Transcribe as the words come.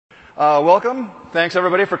Welcome. Thanks,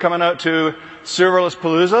 everybody, for coming out to Serverless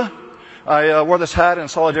Palooza. I wore this hat in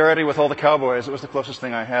solidarity with all the cowboys. It was the closest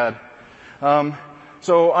thing I had.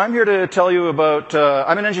 So I'm here to tell you about...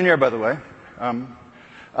 I'm an engineer, by the way.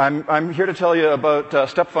 I'm here to tell you about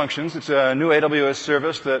step functions. It's a new AWS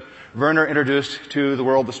service that Werner introduced to the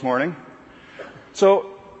world this morning.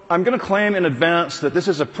 So I'm going to claim in advance that this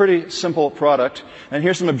is a pretty simple product, and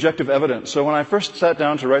here's some objective evidence. So when I first sat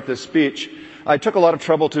down to write this speech, I took a lot of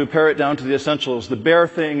trouble to pare it down to the essentials, the bare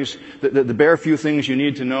things, the bare few things you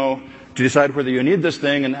need to know to decide whether you need this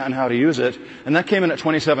thing and how to use it, and that came in at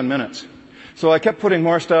 27 minutes. So I kept putting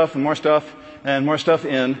more stuff and more stuff and more stuff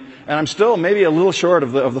in, and I'm still maybe a little short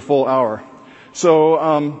of the full hour.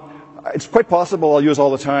 So it's quite possible I'll use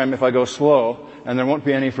all the time if I go slow, and there won't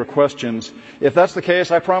be any for questions. If that's the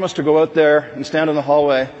case, I promise to go out there and stand in the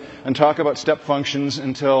hallway and talk about step functions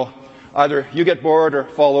until either you get bored or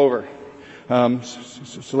fall over.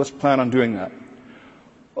 So let's plan on doing that.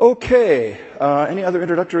 Okay, any other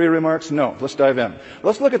introductory remarks? No, let's dive in.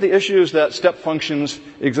 Let's look at the issues that step functions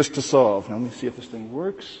exist to solve. Now, let me see if this thing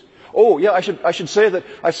works. Oh, yeah, I should say that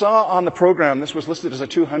I saw on the program this was listed as a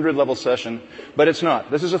 200-level session, but it's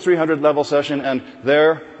not. This is a 300-level session, and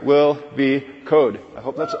there will be code. I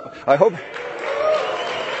hope that's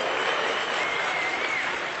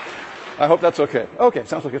okay. Okay,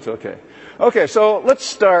 sounds like it's okay. Okay, so let's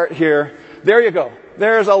start here. There you go.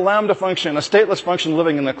 There's a Lambda function, a stateless function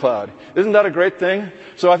living in the cloud. Isn't that a great thing?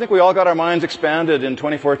 So I think we all got our minds expanded in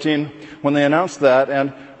 2014 when they announced that,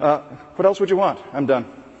 and what else would you want? I'm done.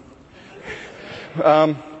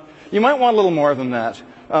 You might want a little more than that.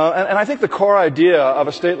 And I think the core idea of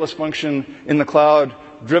a stateless function in the cloud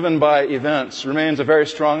driven by events remains a very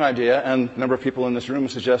strong idea, and a number of people in this room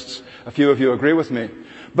suggests a few of you agree with me.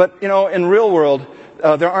 But, you know, in real world,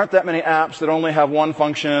 there aren't that many apps that only have one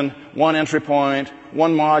function, one entry point,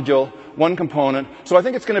 one module, one component. So I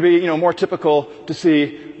think it's going to be, more typical to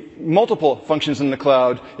see multiple functions in the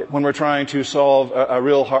cloud when we're trying to solve a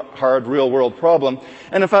real hard real-world problem.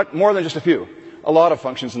 And in fact, more than just a few. A lot of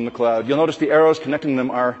functions in the cloud. You'll notice the arrows connecting them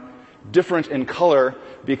are different in color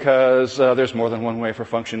because there's more than one way for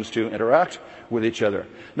functions to interact with each other.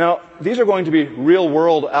 Now, these are going to be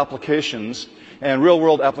real-world applications, and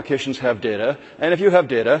real-world applications have data, and if you have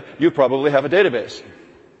data, you probably have a database.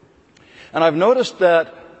 And I've noticed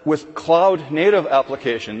that with cloud-native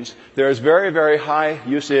applications, there is very, very high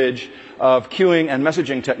usage of queuing and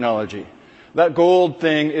messaging technology. That gold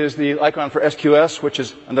thing is the icon for SQS, which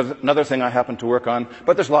is another thing I happen to work on,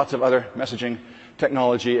 but there's lots of other messaging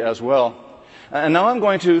technology as well. And now I'm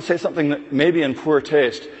going to say something that may be in poor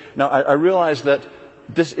taste. Now, I realize that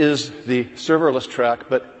this is the serverless track,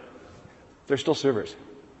 but they're still servers.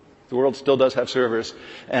 The world still does have servers.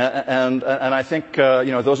 And I think,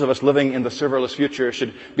 those of us living in the serverless future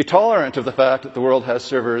should be tolerant of the fact that the world has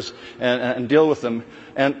servers and deal with them.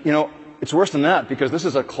 And, it's worse than that because this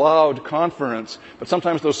is a cloud conference, but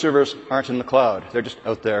sometimes those servers aren't in the cloud. They're just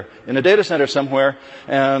out there in a data center somewhere,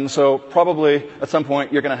 and so probably at some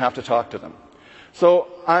point you're going to have to talk to them. So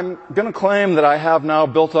I'm going to claim that I have now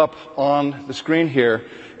built up on the screen here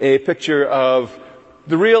a picture of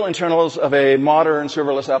the real internals of a modern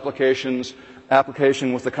serverless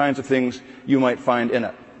application with the kinds of things you might find in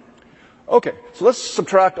it. Okay, so let's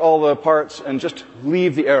subtract all the parts and just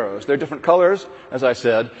leave the arrows. They're different colors, as I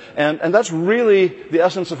said, and that's really the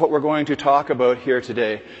essence of what we're going to talk about here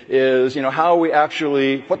today, is,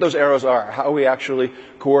 what those arrows are, how we actually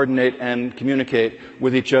coordinate and communicate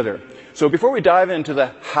with each other. So before we dive into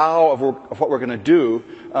the how of what we're going to do,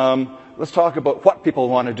 let's talk about what people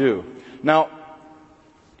want to do. Now,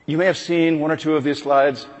 you may have seen one or two of these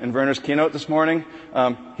slides in Werner's keynote this morning.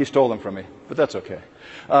 He stole them from me, but that's okay.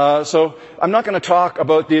 So I'm not going to talk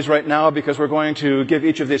about these right now because we're going to give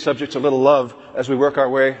each of these subjects a little love as we work our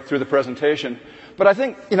way through the presentation. But I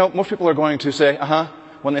think, most people are going to say,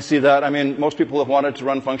 when they see that. I mean, most people have wanted to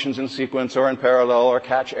run functions in sequence or in parallel or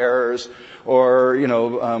catch errors or,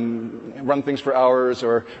 run things for hours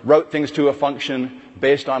or route things to a function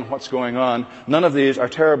based on what's going on. None of these are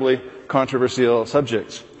terribly controversial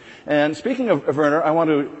subjects. And speaking of Werner, I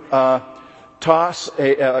want to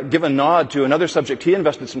give a nod to another subject he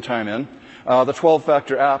invested some time in, the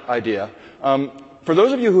 12-factor app idea. For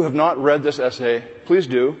those of you who have not read this essay, please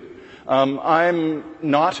do. I'm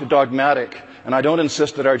not dogmatic, and I don't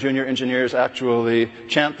insist that our junior engineers actually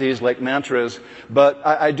chant these like mantras, but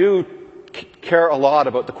I do care a lot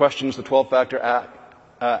about the questions the 12-factor app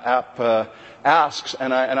asks,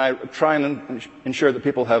 and I try and ensure that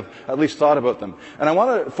people have at least thought about them. And I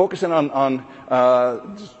want to focus in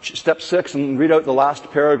on step 6 and read out the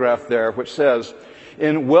last paragraph there, which says,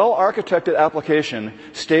 In well-architected application,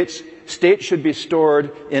 state should be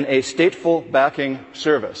stored in a stateful backing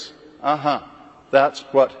service. That's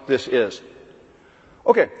what this is.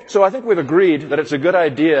 Okay, so I think we've agreed that it's a good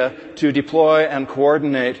idea to deploy and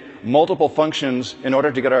coordinate multiple functions in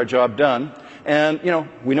order to get our job done. And,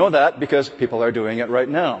 we know that because people are doing it right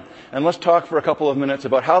now. And let's talk for a couple of minutes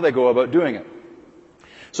about how they go about doing it.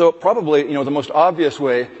 So probably, the most obvious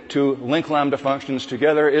way to link Lambda functions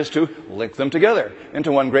together is to link them together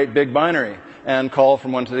into one great big binary and call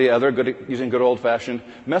from one to the other using good old-fashioned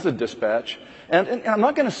method dispatch. And I'm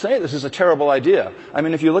not going to say this is a terrible idea. I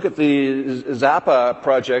mean, if you look at the Zappa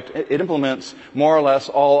project, it implements more or less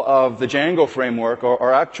all of the Django framework,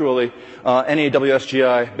 or actually any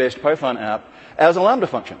WSGI-based Python app, as a Lambda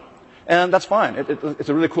function. And that's fine. It's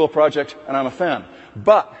a really cool project, and I'm a fan.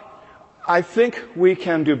 But I think we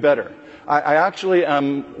can do better. I actually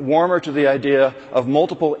am warmer to the idea of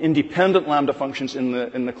multiple independent Lambda functions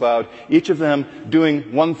in the cloud, each of them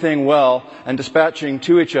doing one thing well and dispatching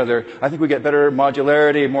to each other. I think we get better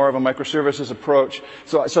modularity, more of a microservices approach.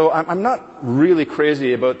 So I'm not really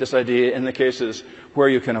crazy about this idea in the cases where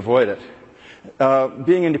you can avoid it.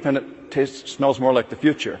 Being independent smells more like the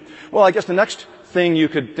future. Well, I guess the next thing you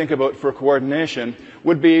could think about for coordination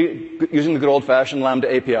would be using the good old-fashioned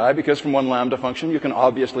Lambda API, because from one Lambda function you can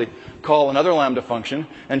obviously call another Lambda function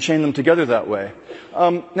and chain them together that way.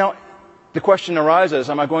 Now, the question arises,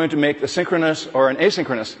 am I going to make a synchronous or an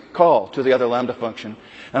asynchronous call to the other Lambda function?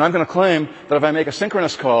 And I'm going to claim that if I make a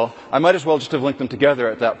synchronous call, I might as well just have linked them together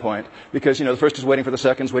at that point, because, the first is waiting for the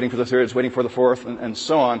seconds, waiting for the thirds, waiting for the fourth, and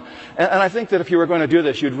so on. And I think that if you were going to do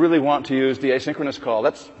this, you'd really want to use the asynchronous call.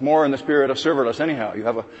 That's more in the spirit of serverless anyhow. You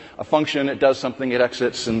have a function, it does something, it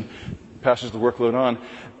exits, and passes the workload on.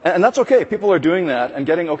 And that's okay. People are doing that and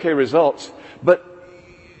getting okay results. But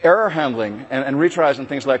error handling and retries and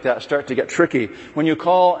things like that start to get tricky. When you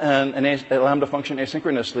call a Lambda function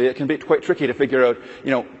asynchronously, it can be quite tricky to figure out,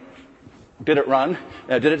 did it run?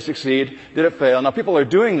 Did it succeed? Did it fail? Now, people are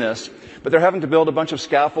doing this, but they're having to build a bunch of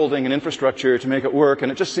scaffolding and infrastructure to make it work,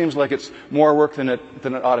 and it just seems like it's more work than it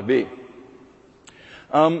ought to be.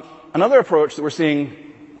 Another approach that we're seeing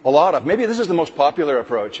a lot of, maybe this is the most popular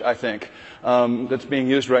approach, I think, that's being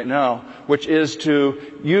used right now, which is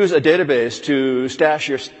to use a database to stash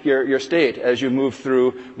your state as you move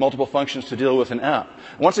through multiple functions to deal with an app.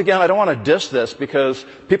 Once again, I don't want to diss this because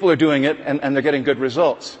people are doing it and they're getting good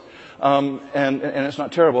results. And it's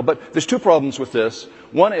not terrible. But there's two problems with this.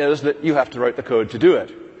 One is that you have to write the code to do it,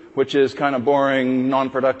 which is kind of boring,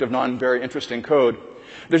 non-productive, non-very interesting code.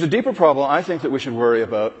 There's a deeper problem I think that we should worry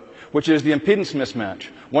about, which is the impedance mismatch.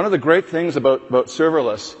 One of the great things about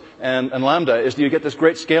serverless and Lambda is that you get this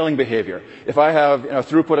great scaling behavior. If I have a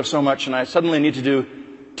throughput of so much and I suddenly need to do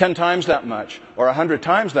 10 times that much or 100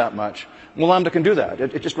 times that much, well, Lambda can do that.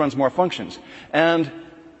 It just runs more functions. And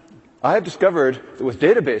I have discovered that with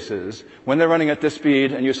databases, when they're running at this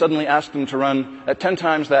speed and you suddenly ask them to run at 10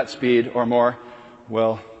 times that speed or more,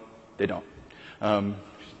 well, they don't.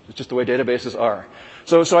 It's just the way databases are.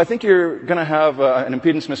 So I think you're going to have an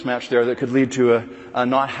impedance mismatch there that could lead to a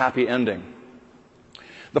not happy ending.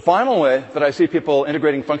 The final way that I see people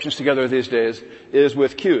integrating functions together these days is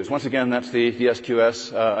with queues. Once again, that's the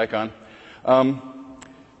SQS icon.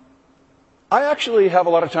 I actually have a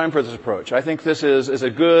lot of time for this approach. I think this is a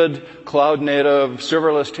good cloud-native,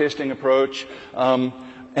 serverless-tasting approach.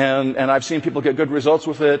 And I've seen people get good results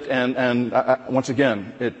with it, and once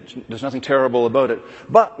again, there's nothing terrible about it.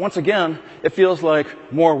 But once again, it feels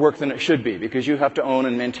like more work than it should be, because you have to own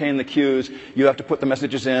and maintain the queues, you have to put the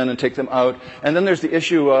messages in and take them out, and then there's the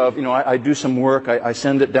issue of, I do some work, I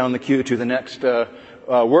send it down the queue to the next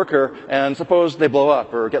worker, and suppose they blow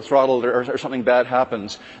up or get throttled or something bad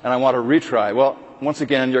happens, and I want to retry. Well, once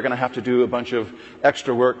again, you're going to have to do a bunch of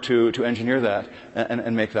extra work to engineer that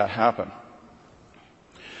and make that happen.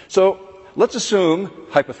 So let's assume,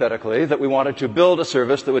 hypothetically, that we wanted to build a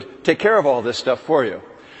service that would take care of all this stuff for you.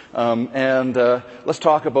 Let's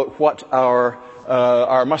talk about what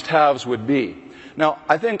our must-haves would be. Now,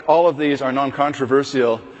 I think all of these are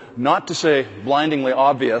non-controversial, not to say blindingly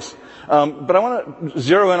obvious, but I want to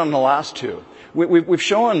zero in on the last two. We've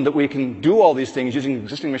shown that we can do all these things using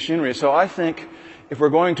existing machinery, so I think if we're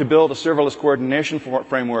going to build a serverless coordination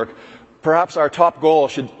framework, perhaps our top goal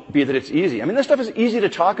should be that it's easy. I mean, this stuff is easy to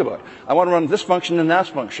talk about. I want to run this function and that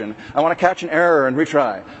function. I want to catch an error and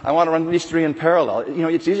retry. I want to run these three in parallel.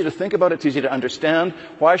 It's easy to think about. It's easy to understand.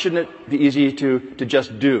 Why shouldn't it be easy to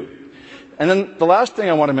just do? And then the last thing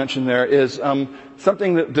I want to mention there is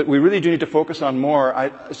something that we really do need to focus on more.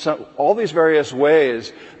 All these various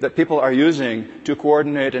ways that people are using to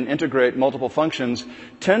coordinate and integrate multiple functions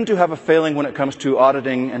tend to have a failing when it comes to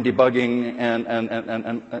auditing and debugging,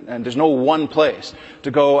 and there's no one place to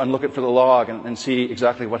go and look for the log and see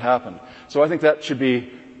exactly what happened. So I think that should be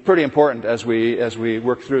pretty important as we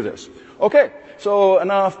work through this. Okay, so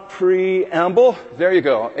enough preamble. There you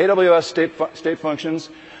go. AWS state functions.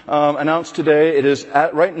 Announced today. It is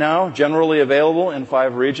right now generally available in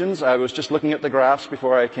 5 regions. I was just looking at the graphs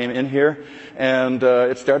before I came in here, and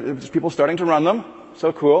there's people starting to run them.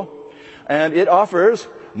 So cool. And it offers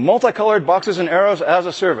multicolored boxes and arrows as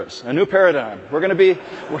a service, a new paradigm. We're going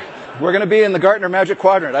to be in the Gartner Magic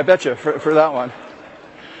Quadrant, I bet you, for that one.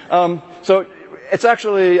 So it's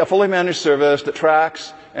actually a fully managed service that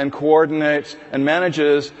tracks and coordinates and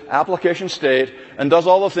manages application state and does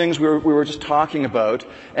all the things we were just talking about,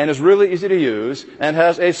 and is really easy to use and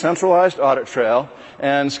has a centralized audit trail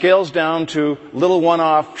and scales down to little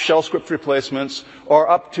one-off shell script replacements or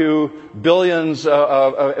up to billions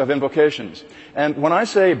of invocations. And when I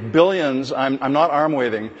say billions, I'm not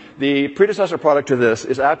arm-waving. The predecessor product to this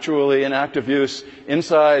is actually in active use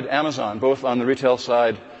inside Amazon, both on the retail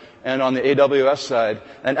side and on the AWS side,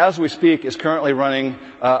 and as we speak is currently running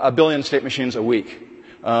 1 billion state machines a week.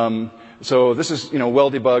 So this is,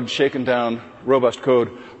 well debugged, shaken down, robust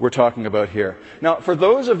code we're talking about here. Now, for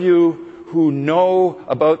those of you who know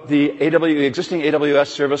about the existing AWS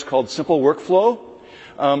service called Simple Workflow,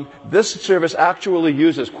 this service actually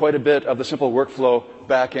uses quite a bit of the Simple Workflow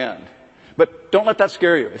back end. But don't let that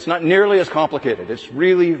scare you. It's not nearly as complicated. It's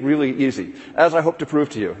really, really easy, as I hope to prove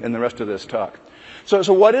to you in the rest of this talk.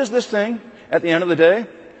 So what is this thing at the end of the day?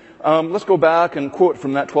 Let's go back and quote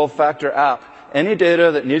from that 12-factor app. Any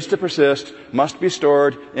data that needs to persist must be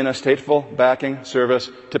stored in a stateful backing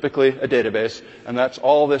service, typically a database. And that's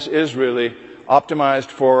all this is really, optimized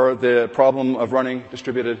for the problem of running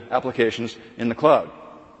distributed applications in the cloud.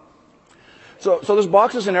 So those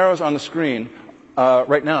boxes and arrows on the screen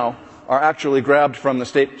right now are actually grabbed from the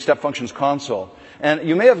step functions console. And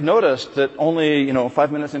you may have noticed that only,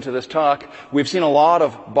 5 minutes into this talk, we've seen a lot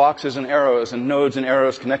of boxes and arrows and nodes and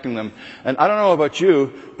arrows connecting them. And I don't know about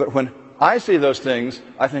you, but when I see those things,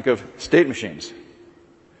 I think of state machines,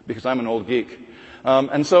 because I'm an old geek.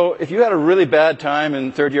 And so if you had a really bad time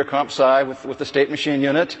in third-year comp sci with the state machine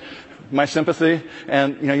unit, my sympathy,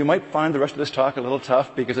 and you might find the rest of this talk a little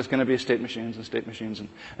tough because it's going to be state machines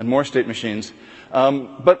and more state machines.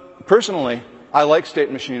 But personally, I like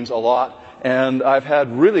state machines a lot. And I've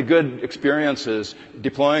had really good experiences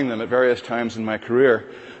deploying them at various times in my career.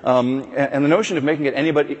 And the notion of making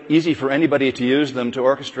it easy for anybody to use them to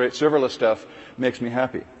orchestrate serverless stuff makes me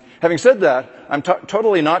happy. Having said that, I'm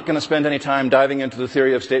totally not going to spend any time diving into the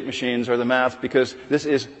theory of state machines or the math, because this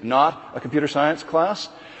is not a computer science class.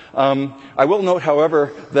 I will note,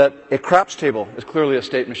 however, that a craps table is clearly a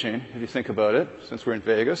state machine, if you think about it, since we're in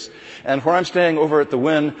Vegas. And where I'm staying over at the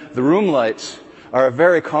Wynn, the room lights are a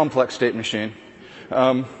very complex state machine.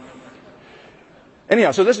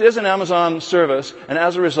 Anyhow, so this is an Amazon service, and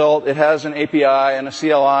as a result, it has an API and a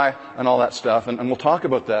CLI and all that stuff, and we'll talk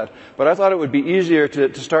about that. But I thought it would be easier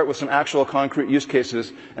to start with some actual concrete use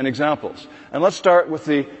cases and examples. And let's start with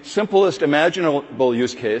the simplest imaginable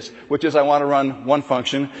use case, which is I want to run one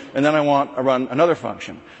function, and then I want to run another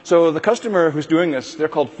function. So the customer who's doing this, they're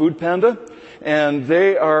called Food Panda, and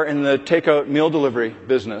they are in the takeout meal delivery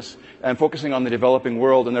business and focusing on the developing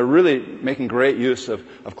world, and they're really making great use of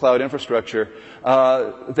cloud infrastructure.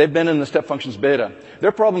 They've been in the step functions beta.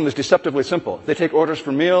 Their problem is deceptively simple. They take orders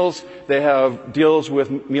for meals, they have deals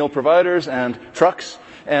with meal providers and trucks,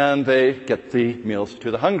 and they get the meals to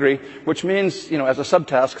the hungry, which means, as a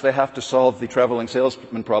subtask, they have to solve the traveling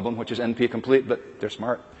salesman problem, which is NP complete, but they're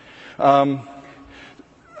smart.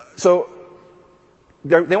 So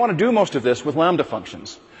they want to do most of this with Lambda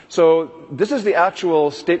functions. So this is the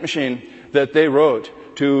actual state machine that they wrote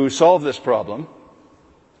to solve this problem.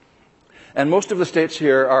 And most of the states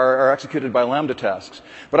here are executed by Lambda tasks.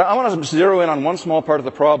 But I want to zero in on one small part of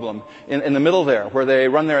the problem in the middle there, where they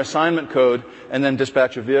run their assignment code and then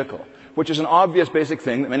dispatch a vehicle, which is an obvious basic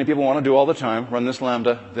thing that many people want to do all the time, run this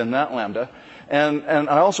Lambda, then that Lambda. And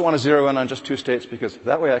I also want to zero in on just 2 states, because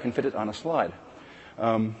that way I can fit it on a slide.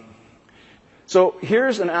 So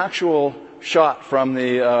here's an actual shot from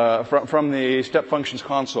the step functions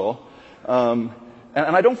console.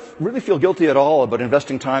 And I don't really feel guilty at all about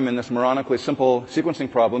investing time in this moronically simple sequencing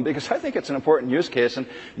problem, because I think it's an important use case, and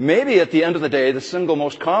maybe at the end of the day, the single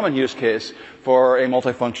most common use case for a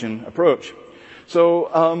multifunction approach.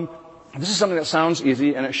 So This is something that sounds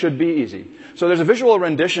easy, and it should be easy. So there's a visual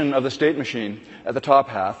rendition of the state machine at the top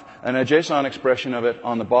half, and a JSON expression of it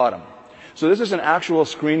on the bottom. So this is an actual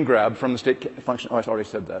screen grab from the state function. Oh, I already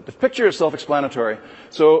said that. The picture is self-explanatory.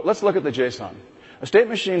 So let's look at the JSON. A state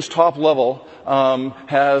machine's top level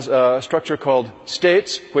has a structure called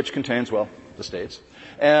states, which contains, well, the states.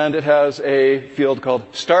 And it has a field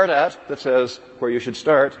called start at that says where you should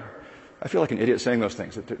start. I feel like an idiot saying those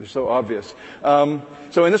things. They're so obvious.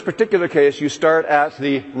 So in this particular case, you start at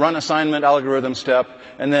the run assignment algorithm step,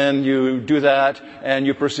 and then you do that, and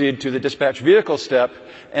you proceed to the dispatch vehicle step,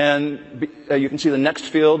 and you can see the next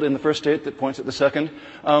field in the first state that points at the second.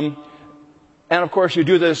 And of course, you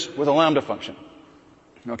do this with a Lambda function.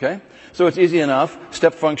 Okay? So it's easy enough.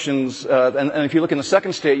 Step functions, and if you look in the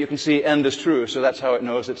second state, you can see end is true, so that's how it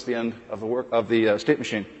knows it's the end of the work of the state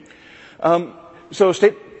machine. So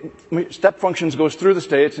step functions goes through the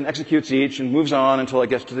states and executes each and moves on until it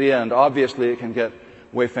gets to the end. Obviously, it can get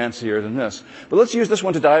way fancier than this. But let's use this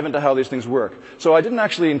one to dive into how these things work. So I didn't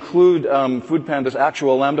actually include FoodPanda's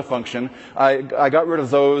actual Lambda function. I got rid of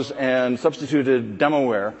those and substituted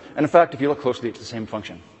demoware. And in fact, if you look closely, it's the same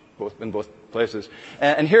function in both places.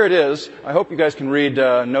 And here it is. I hope you guys can read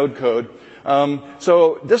node code.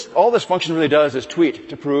 So all this function really does is tweet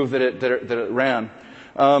to prove that it ran.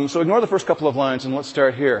 So ignore the first couple of lines and let's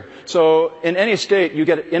start here. So in any state, you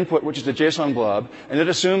get input, which is a JSON blob, and it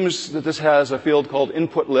assumes that this has a field called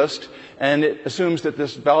input list, and it assumes that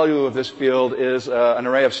this value of this field is an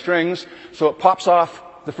array of strings. So it pops off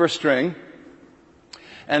the first string,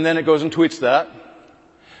 and then it goes and tweets that.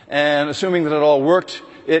 And assuming that it all worked,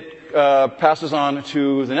 it passes on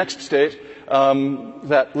to the next state,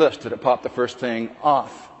 that list that it popped the first thing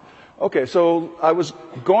off. Okay, so I was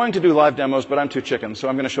going to do live demos, but I'm too chicken, so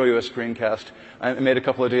I'm going to show you a screencast I made a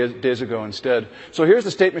couple of days ago instead. So here's the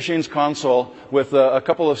state machines console with a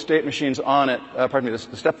couple of state machines on it,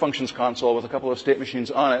 the step functions console with a couple of state machines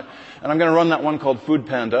on it, and I'm going to run that one called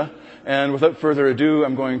FoodPanda, and without further ado,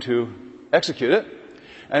 I'm going to execute it.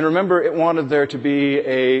 And remember, it wanted there to be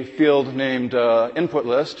a field named input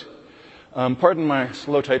list. Pardon my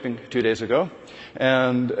slow typing 2 days ago.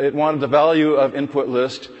 And it wanted the value of input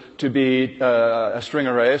list to be a string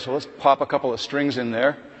array. So let's pop a couple of strings in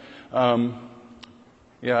there.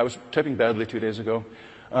 Yeah, I was typing badly 2 days ago.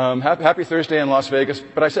 Happy Thursday in Las Vegas.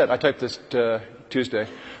 But I typed this Tuesday.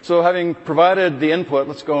 So having provided the input,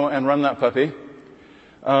 let's go and run that puppy.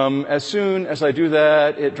 As soon as I do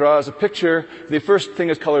that, it draws a picture. The first thing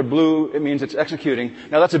is colored blue. It means it's executing.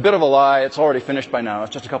 Now, that's a bit of a lie. It's already finished by now.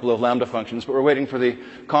 It's just a couple of Lambda functions, but we're waiting for the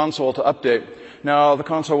console to update. Now, the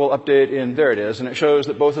console will update there it is, and it shows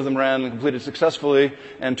that both of them ran and completed successfully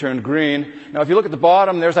and turned green. Now, if you look at the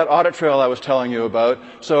bottom, there's that audit trail I was telling you about.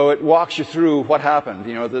 So it walks you through what happened.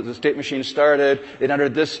 You know, the state machine started, it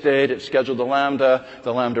entered this state, it scheduled the Lambda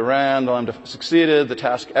ran, the Lambda succeeded, the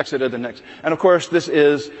task exited, the next. And of course, this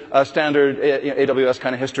is a standard AWS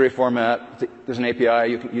kind of history format. There's an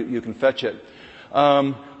API, you can fetch it.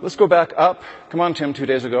 Let's go back up. Come on, Tim, 2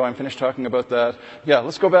 days ago. I'm finished talking about that. Yeah,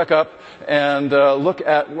 let's go back up and look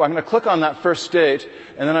at, I'm going to click on that first state,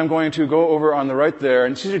 and then I'm going to go over on the right there,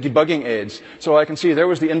 and these are debugging aids. So I can see there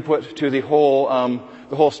was the input to the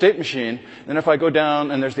whole state machine. And if I go down,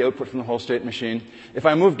 and there's the output from the whole state machine. If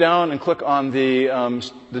I move down and click on the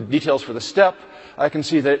details for the step, I can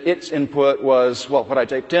see that its input was, well, what I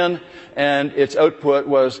typed in, and its output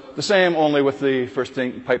was the same, only with the first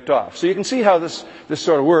thing piped off. So you can see how this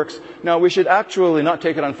sort of works. Now, we should actually not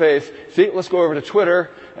take it on faith. Let's go over to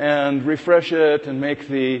Twitter and refresh it and make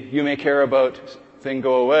the you may care about thing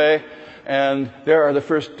go away. And there are the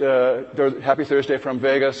first Happy Thursday from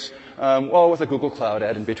Vegas, well, with a Google Cloud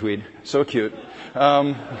ad in between. So cute.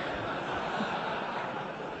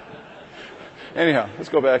 Anyhow, let's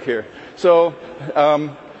go back here. So,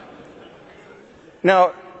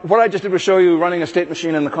 now, what I just did was show you running a state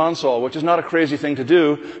machine in the console, which is not a crazy thing to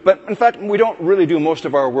do. But in fact, we don't really do most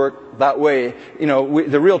of our work that way. You know,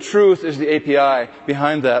 the real truth is the API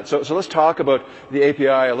behind that. So let's talk about the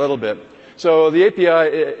API a little bit. So the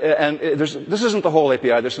API, and this isn't the whole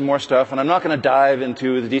API. There's some more stuff, and I'm not going to dive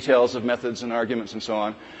into the details of methods and arguments and so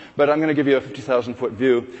on. But I'm going to give you a 50,000-foot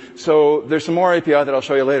view. So there's some more API that I'll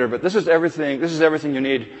show you later. But this is everything you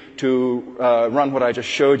need to run what I just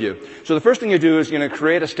showed you. So the first thing you do is you're going to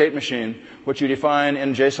create a state machine, which you define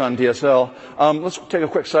in JSON DSL. Let's take a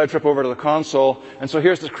quick side trip over to the console. And so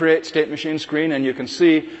here's the create state machine screen, and you can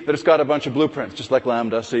see that it's got a bunch of blueprints, just like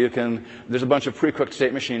Lambda. So there's a bunch of pre-cooked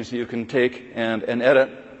state machines that you can take and edit.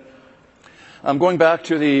 Going back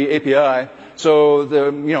to the API, So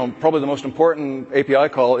probably the most important API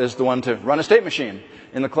call is the one to run a state machine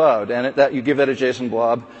in the cloud, and you give that a JSON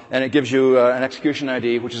blob, and it gives you an execution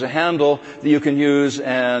ID, which is a handle that you can use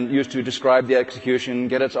to describe the execution,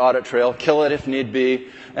 get its audit trail, kill it if need be,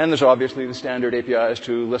 and there's obviously the standard APIs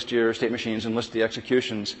to list your state machines and list the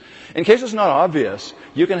executions. In case it's not obvious,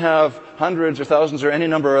 you can have hundreds or thousands or any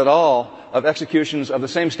number at all of executions of the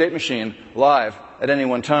same state machine live at any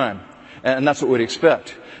one time, and that's what we'd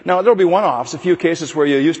expect. Now, there'll be one-offs, a few cases where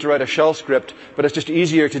you used to write a shell script, but it's just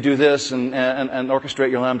easier to do this and orchestrate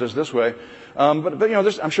your lambdas this way. But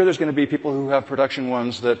I'm sure there's going to be people who have production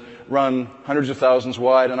ones that run hundreds of thousands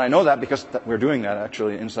wide, and I know that because we're doing that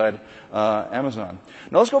actually inside Amazon.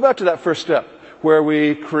 Now, let's go back to that first step, where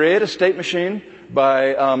we create a state machine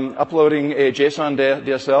by uploading a JSON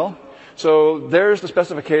DSL. So there's the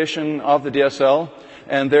specification of the DSL.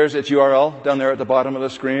 And there's its URL down there at the bottom of the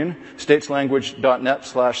screen,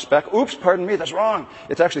 stateslanguage.net/spec. Oops, pardon me, that's wrong.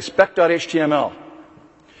 It's actually spec.html.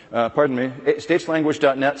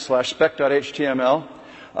 stateslanguage.net/spec.html.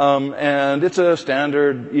 And it's a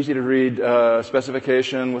standard, easy to read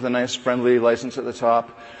specification with a nice friendly license at the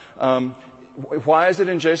top. Why is it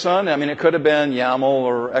in JSON? I mean, it could have been YAML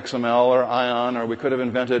or XML or ION, or we could have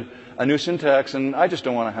invented a new syntax, and I just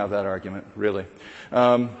don't want to have that argument, really.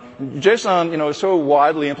 JSON, is so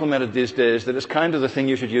widely implemented these days that it's kind of the thing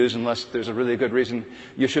you should use unless there's a really good reason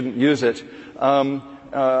you shouldn't use it. And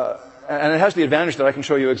it has the advantage that I can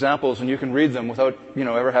show you examples and you can read them without,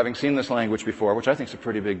 ever having seen this language before, which I think is a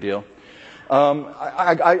pretty big deal.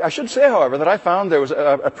 I should say, however, that I found there was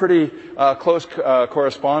a pretty close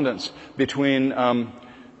correspondence between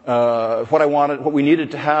what we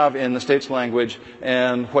needed to have in the states language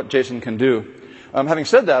and what JSON can do. Having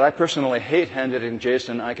said that, I personally hate hand-editing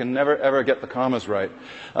JSON. I can never, ever get the commas right.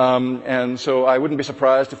 And so I wouldn't be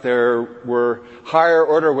surprised if there were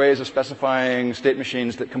higher-order ways of specifying state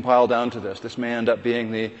machines that compile down to this. This may end up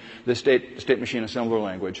being the state machine assembler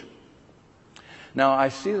language. Now, I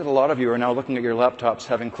see that a lot of you are now looking at your laptops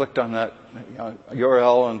having clicked on that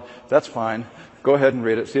URL, and that's fine. Go ahead and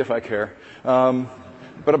read it. See if I care. But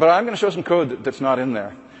I'm going to show some code that's not in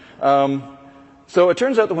there. So it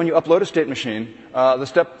turns out that when you upload a state machine, the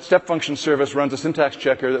step function service runs a syntax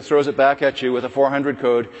checker that throws it back at you with a 400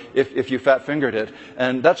 code if you fat-fingered it.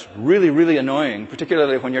 And that's really, really annoying,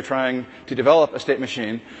 particularly when you're trying to develop a state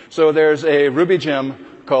machine. So there's a Ruby gem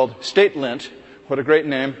called statelint. What a great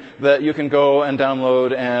name, that you can go and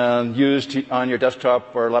download and use on your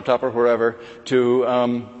desktop or laptop or wherever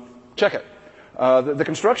to check it. The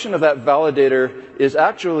construction of that validator is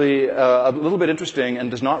actually a little bit interesting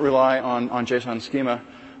and does not rely on JSON schema.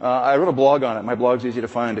 I wrote a blog on it. My blog's easy to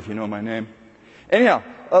find if you know my name. Anyhow,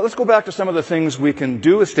 let's go back to some of the things we can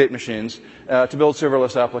do with state machines to build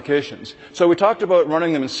serverless applications. So we talked about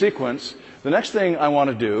running them in sequence. The next thing I want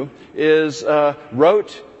to do is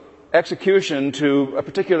route execution to a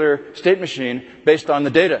particular state machine based on the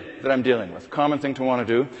data that I'm dealing with. Common thing to want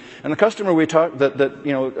to do. And the customer we talked did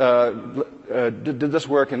this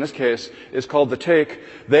work in this case is called The Take.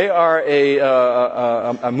 They are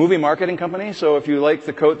a movie marketing company. So if you like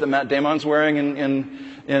the coat that Matt Damon's wearing in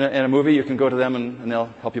a movie, you can go to them and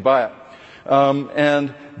they'll help you buy it.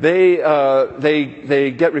 And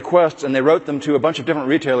they get requests and they route them to a bunch of different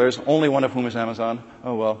retailers, only one of whom is Amazon.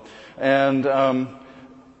 Oh well. And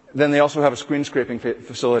then they also have a screen scraping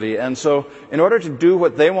facility. And so in order to do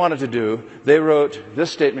what they wanted to do, they wrote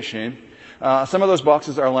this state machine. Some of those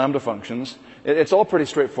boxes are Lambda functions. It's all pretty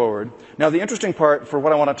straightforward. Now, the interesting part for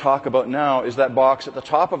what I want to talk about now is that box at the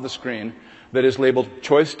top of the screen that is labeled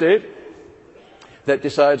choice state that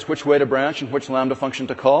decides which way to branch and which Lambda function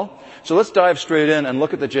to call. So let's dive straight in and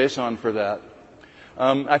look at the JSON for that.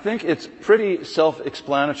 I think it's pretty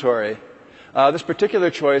self-explanatory. This particular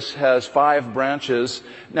choice has 5 branches.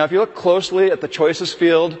 Now, if you look closely at the choices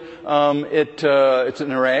field, it's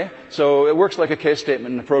an array. So it works like a case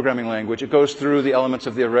statement in a programming language. It goes through the elements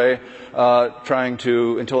of the array,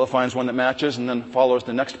 until it finds one that matches and then follows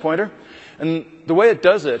the next pointer. And the way it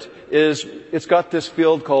does it is it's got this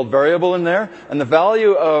field called variable in there, and the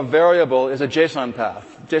value of variable is a JSON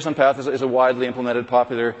path. JSON path is a widely implemented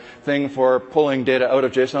popular thing for pulling data out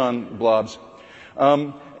of JSON blobs.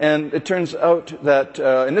 And it turns out that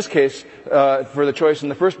in this case, for the choice in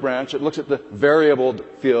the first branch, it looks at the variable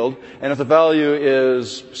field, and if the value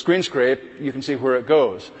is screen scrape, you can see where it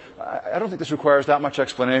goes. I don't think this requires that much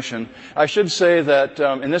explanation. I should say that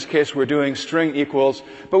in this case we're doing string equals,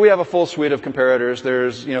 but we have a full suite of comparators.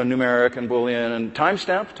 There's numeric and Boolean and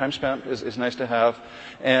timestamp. Timestamp is nice to have,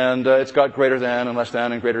 and it's got greater than and less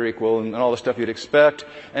than and greater equal and all the stuff you'd expect.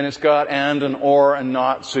 And it's got and or and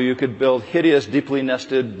not, so you could build hideous, deeply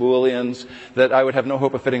nested listed booleans that I would have no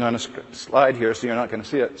hope of fitting on a slide here, so you're not going to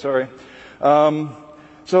see it. Sorry.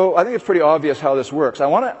 So I think it's pretty obvious how this works. I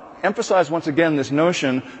want to emphasize once again this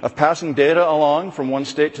notion of passing data along from one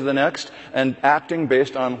state to the next and acting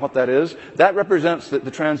based on what that is. That represents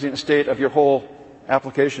the transient state of your whole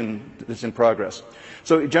application that's in progress.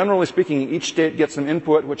 So generally speaking, each state gets some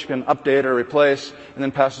input which can update or replace and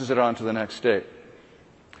then passes it on to the next state.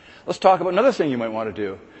 Let's talk about another thing you might want to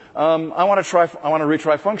do. I want to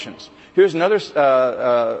retry functions. Here's another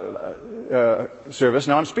service.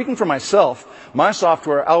 Now I'm speaking for myself. My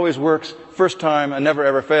software always works first time and never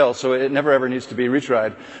ever fails, so it never ever needs to be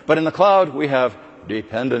retried. But in the cloud, we have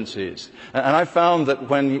dependencies. And I've found that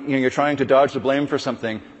when you're trying to dodge the blame for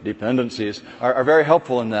something, dependencies are very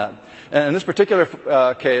helpful in that. And in this particular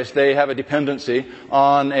case, they have a dependency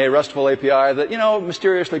on a RESTful API that,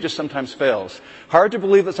 mysteriously just sometimes fails. Hard to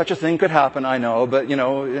believe that such a thing could happen, I know, but, in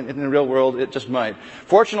the real world, it just might.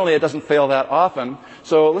 Fortunately, it doesn't fail that often,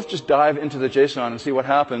 so let's just dive into the JSON and see what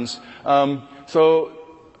happens. So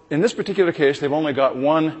in this particular case, they've only got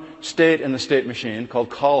one state in the state machine called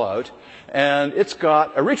callout, and it's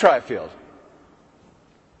got a retry field.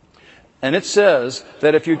 And it says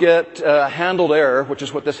that if you get a handled error, which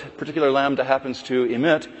is what this particular Lambda happens to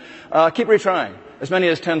emit, keep retrying, as many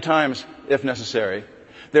as 10 times if necessary.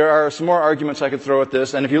 There are some more arguments I could throw at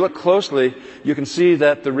this, and if you look closely, you can see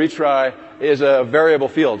that the retry is a variable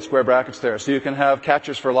field, square brackets there. So you can have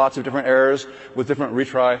catchers for lots of different errors with different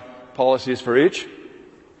retry policies for each.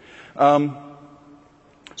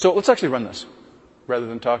 So let's actually run this rather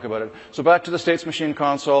than talk about it. So back to the states machine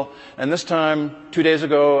console, and this time, 2 days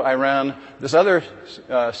ago, I ran this other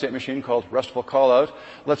state machine called RESTful callout.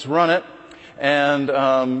 Let's run it, and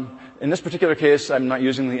in this particular case, I'm not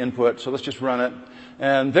using the input, so let's just run it.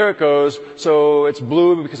 And there it goes. So it's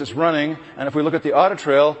blue because it's running, and if we look at the audit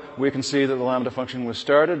trail, we can see that the Lambda function was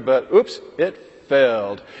started, but oops, it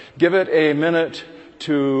failed. Give it a minute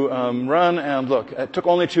to run, and look, it took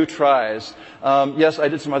only 2 tries. Yes, I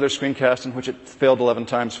did some other screencasts in which it failed 11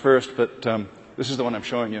 times first, but this is the one I'm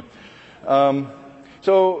showing you.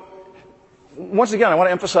 So once again, I want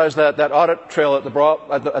to emphasize that audit trail at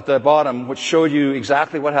the bottom, which showed you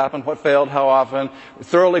exactly what happened, what failed, how often,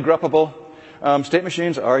 thoroughly greppable. State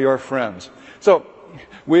machines are your friends. So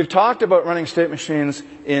we've talked about running state machines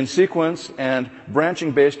in sequence and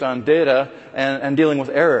branching based on data and dealing with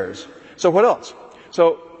errors. So what else?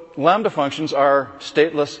 So Lambda functions are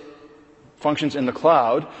stateless functions in the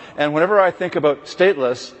cloud, and whenever I think about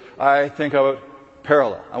stateless, I think about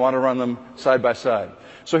parallel. I want to run them side by side.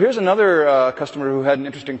 So here's another customer who had an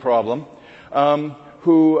interesting problem,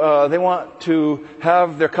 they want to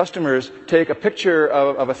have their customers take a picture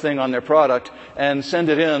of a thing on their product and send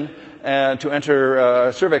it in to enter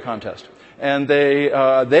a survey contest. And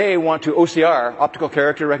they want to OCR, optical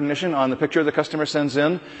character recognition, on the picture the customer sends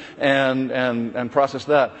in and process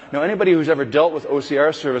that. Now, anybody who's ever dealt with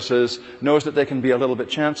OCR services knows that they can be a little bit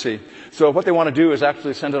chancy. So what they want to do is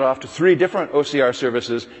actually send it off to 3 different OCR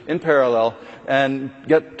services in parallel and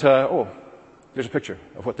get, there's a picture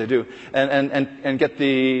of what they do, and get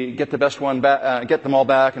the best one back, get them all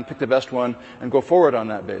back and pick the best one and go forward on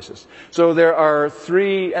that basis. So there are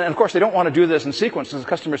 3, and of course they don't want to do this in sequence because the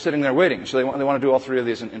customer's sitting there waiting, so they want to do all 3 of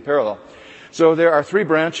these in parallel. So there are 3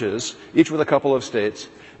 branches, each with a couple of states.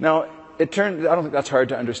 Now, I don't think that's hard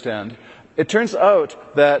to understand. It turns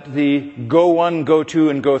out that the Go1, Go2,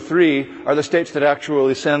 and Go3 are the states that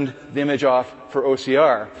actually send the image off for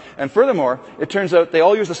OCR. And furthermore, it turns out they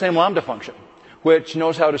all use the same Lambda function, which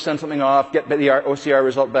knows how to send something off, get the OCR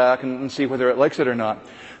result back, and see whether it likes it or not.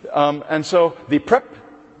 And so the prep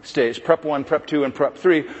states, prep 1, prep 2, and prep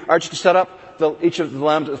 3, are just to set up each of the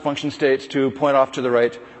Lambda function states to point off to the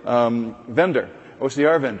right vendor,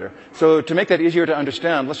 OCR vendor. So to make that easier to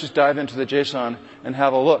understand, let's just dive into the JSON and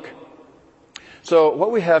have a look. So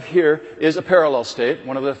what we have here is a parallel state,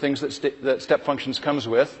 one of the things that step functions comes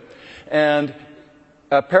with. And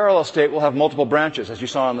a parallel state will have multiple branches, as you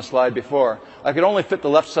saw on the slide before. I could only fit the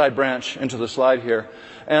left side branch into the slide here.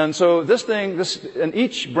 And so and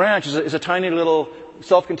each branch is a tiny little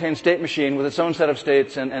self-contained state machine with its own set of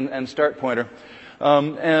states and start pointer.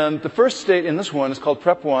 And the first state in this one is called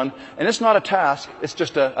prep1, and it's not a task, it's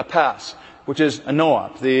just a pass, which is a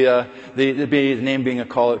no-op, the name being a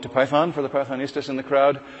call out to Python for the Pythonistas in the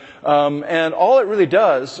crowd. And all it really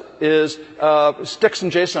does is stick some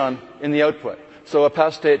JSON in the output. So a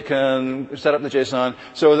pass state can set up the JSON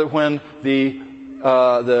so that when the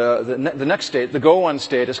the next state, the go1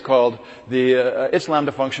 state, is called its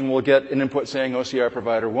Lambda function will get an input saying OCR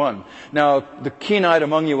provider 1. Now, the keen-eyed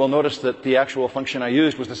among you will notice that the actual function I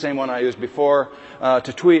used was the same one I used before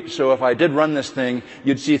to tweet. So if I did run this thing,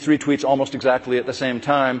 you'd see 3 tweets almost exactly at the same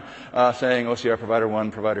time saying OCR provider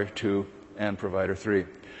 1, provider 2, and provider 3.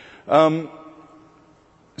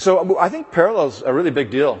 So I think parallel's a really big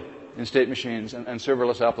deal in state machines and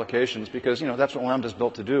serverless applications because, that's what Lambda's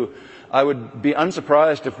built to do. I would be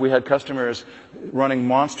unsurprised if we had customers running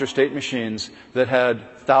monster state machines that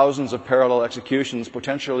had thousands of parallel executions,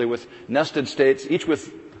 potentially with nested states, each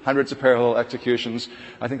with hundreds of parallel executions.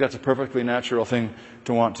 I think that's a perfectly natural thing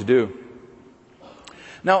to want to do.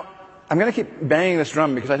 Now, I'm going to keep banging this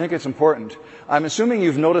drum because I think it's important. I'm assuming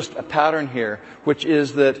you've noticed a pattern here, which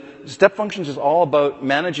is that step functions is all about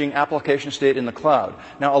managing application state in the cloud.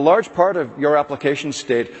 Now, a large part of your application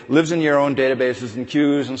state lives in your own databases and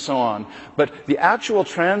queues and so on. But the actual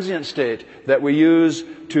transient state that we use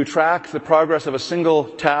to track the progress of a single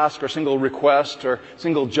task or single request or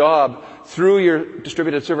single job through your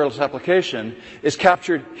distributed serverless application is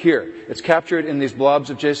captured here. It's captured in these blobs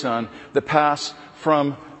of JSON that pass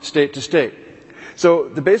from state to state. So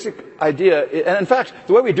the basic idea, and in fact,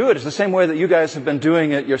 the way we do it is the same way that you guys have been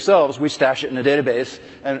doing it yourselves. We stash it in a database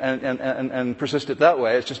and persist it that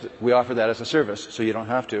way. It's just that we offer that as a service, so you don't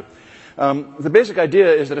have to. The basic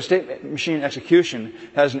idea is that a state machine execution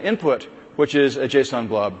has an input, which is a JSON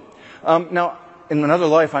blob. Now, in another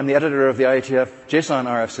life, I'm the editor of the IETF JSON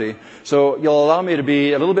RFC, so you'll allow me to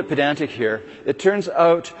be a little bit pedantic here. It turns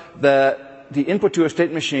out that the input to a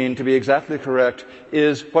state machine, to be exactly correct,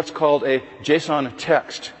 is what's called a JSON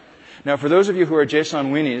text. Now, for those of you who are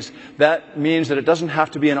JSON weenies, that means that it doesn't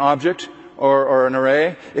have to be an object or an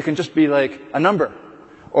array. It can just be like a number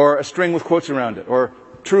or a string with quotes around it or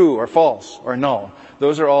true or false or null.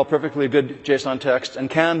 Those are all perfectly good JSON text and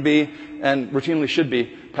can be and routinely should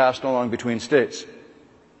be passed along between states.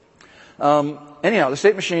 Anyhow, the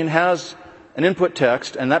state machine has an input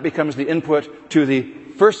text, and that becomes the input to the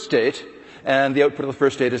first state, and the output of the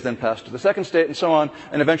first state is then passed to the second state, and so on,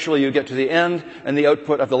 and eventually you get to the end, and the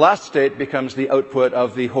output of the last state becomes the output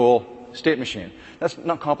of the whole state machine. That's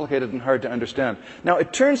not complicated and hard to understand. Now,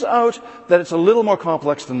 it turns out that it's a little more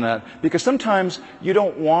complex than that, because sometimes you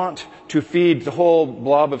don't want to feed the whole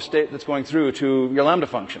blob of state that's going through to your Lambda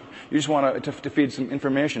function. You just want to feed some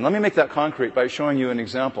information. Let me make that concrete by showing you an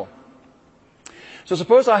example. So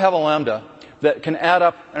suppose I have a Lambda that can add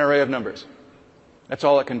up an array of numbers. That's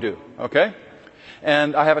all it can do, okay?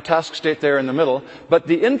 And I have a task state there in the middle, but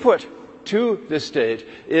the input to this state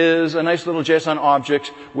is a nice little JSON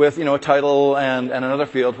object with, a title and another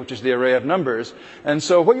field, which is the array of numbers. And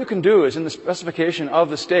so what you can do is in the specification of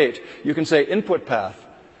the state, you can say input path.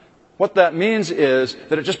 What that means is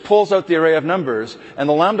that it just pulls out the array of numbers, and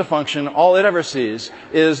the Lambda function, all it ever sees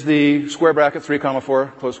is the square bracket 3,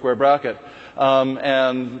 4, close square bracket,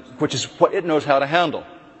 and which is what it knows how to handle.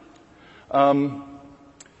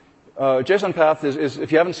 JSON path is,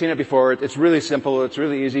 if you haven't seen it before, it's really simple, it's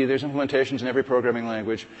really easy. There's implementations in every programming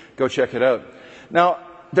language. Go check it out. Now,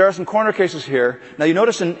 there are some corner cases here. Now, you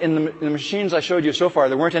notice in the machines I showed you so far,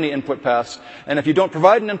 there weren't any input paths. And if you don't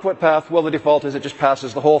provide an input path, well, the default is it just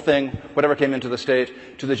passes the whole thing, whatever came into the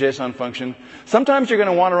state, to the JSON function. Sometimes you're going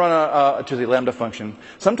to want to run to the Lambda function.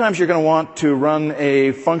 Sometimes you're going to want to run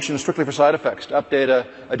a function strictly for side effects, to update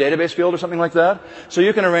a database field or something like that. So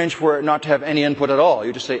you can arrange for it not to have any input at all.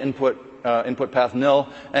 You just say input path nil,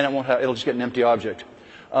 and it'll just get an empty object.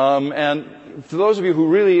 And for those of you who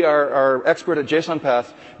really are expert at JSON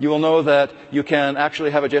path, you will know that you can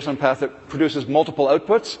actually have a JSON path that produces multiple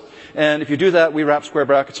outputs. And if you do that, we wrap square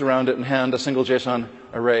brackets around it and hand a single JSON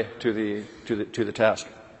array to the task.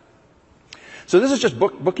 So this is just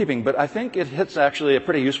bookkeeping, but I think it hits actually a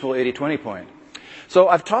pretty useful 80-20 point. So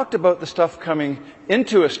I've talked about the stuff coming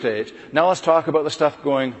into a state. Now let's talk about the stuff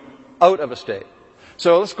going out of a state.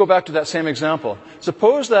 So let's go back to that same example.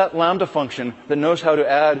 Suppose that Lambda function that knows how to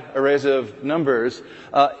add arrays of numbers,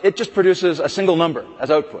 it just produces a single number as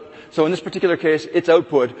output. So in this particular case, its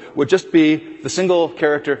output would just be the single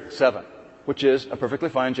character 7, which is a perfectly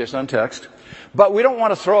fine JSON text. But we don't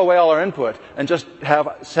want to throw away all our input and just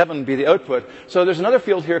have 7 be the output. So there's another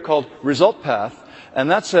field here called result path, and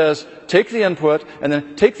that says take the input and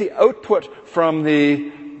then take the output from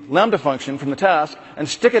the Lambda function from the task and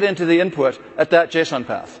stick it into the input at that JSON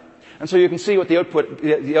path. And so you can see what the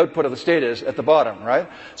output of the state is at the bottom, right?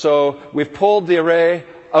 So we've pulled the array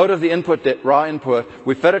out of the input, raw input.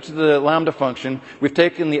 We've fed it to the Lambda function. We've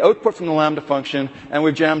taken the output from the Lambda function and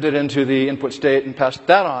we've jammed it into the input state and passed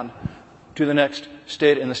that on to the next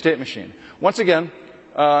state in the state machine. Once again,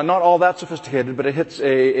 Not all that sophisticated, but it hits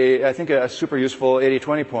I think a super useful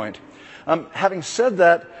 80-20 point. Having said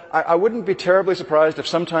that, I wouldn't be terribly surprised if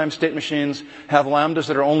sometimes state machines have lambdas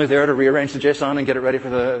that are only there to rearrange the JSON and get it ready for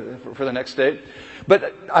the next state.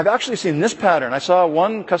 But I've actually seen this pattern. I saw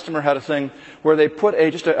one customer had a thing where they put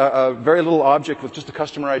just a very little object with just a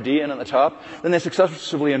customer ID in at the top. Then they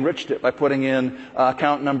successfully enriched it by putting in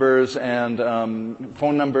account numbers and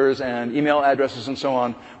phone numbers and email addresses and so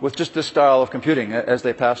on with just this style of computing as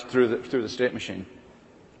they passed through the state machine.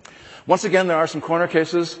 Once again, there are some corner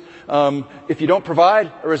cases. If you don't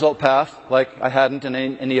provide a result path, like I hadn't in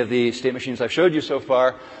any of the state machines I've showed you so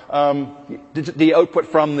far, the output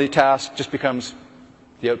from the task just becomes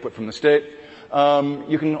the output from the state.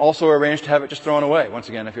 You can also arrange to have it just thrown away, once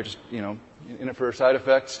again, if you're just in it for side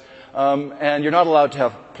effects. And you're not allowed to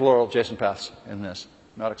have plural JSON paths in this.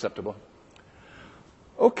 Not acceptable.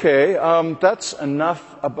 Okay, that's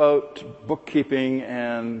enough about bookkeeping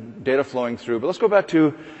and data flowing through. But let's go back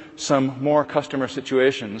to some more customer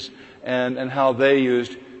situations and how they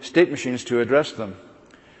used state machines to address them.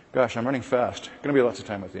 Gosh, I'm running fast. Going to be lots of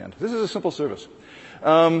time at the end. This is a simple service.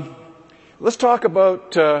 Let's talk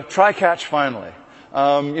about try-catch finally.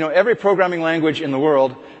 Every programming language in the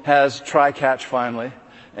world has try-catch finally.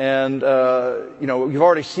 And, you've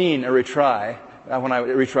already seen a retry when I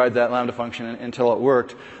retried that Lambda function until it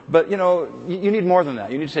worked. But, you need more than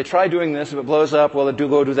that. You need to say, try doing this. If it blows up, well,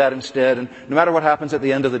 go do that instead. And no matter what happens at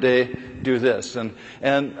the end of the day, do this.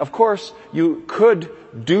 And of course, you could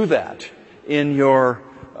do that in your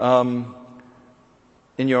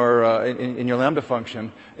Lambda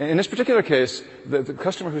function. In this particular case, the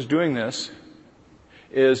customer who's doing this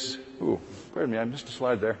is, pardon me, I missed a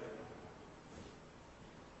slide there.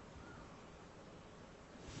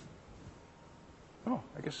 Oh,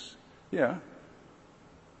 I guess, yeah.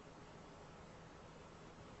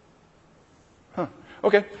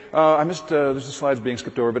 Okay, I missed, there's the slides being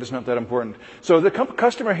skipped over, but it's not that important. So the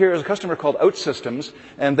customer here is a customer called OutSystems,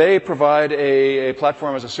 and they provide a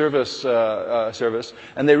platform as a service,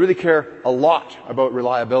 and they really care a lot about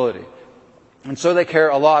reliability. And so they care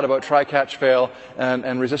a lot about try, catch, fail,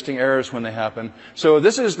 and resisting errors when they happen. So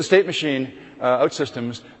this is the state machine,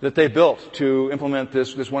 OutSystems, that they built to implement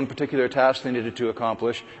this one particular task they needed to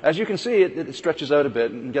accomplish. As you can see, it stretches out a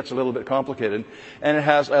bit and gets a little bit complicated. And it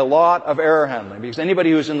has a lot of error handling, because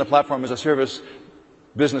anybody who's in the platform as a service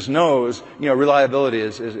business knows, reliability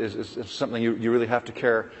is something you really have to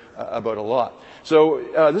care about a lot.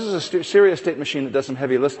 So this is a serious state machine that does some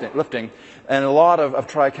heavy lifting and a lot of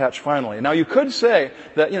try, catch, finally. Now you could say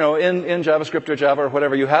that, in JavaScript or Java or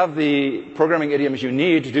whatever, you have the programming idioms you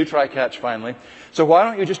need to do try, catch, finally. So why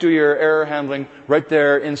don't you just do your error handling right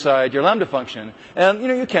there inside your Lambda function? And,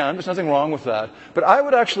 you can. There's nothing wrong with that. But I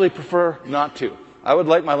would actually prefer not to. I would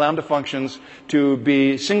like my Lambda functions to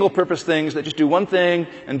be single-purpose things that just do one thing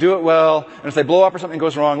and do it well. And if they blow up or something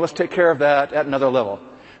goes wrong, let's take care of that at another level,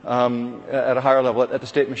 at a higher level, at the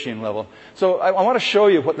state machine level. So I want to show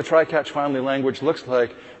you what the try-catch-finally language looks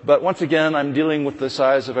like. But once again, I'm dealing with the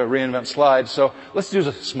size of a reInvent slide. So let's use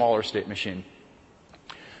a smaller state machine.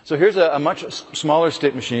 So here's a much smaller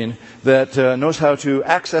state machine that knows how to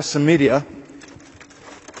access some media.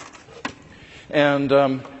 And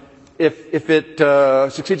if it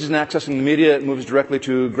succeeds in accessing the media, it moves directly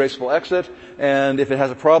to graceful exit. And if it has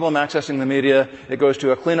a problem accessing the media, it goes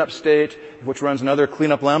to a cleanup state, which runs another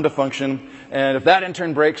cleanup Lambda function. And if that in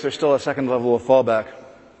turn breaks, there's still a second level of fallback.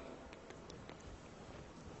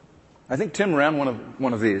 I think Tim ran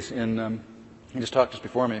one of these he just talked just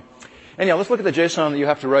before me. Anyhow, let's look at the JSON that you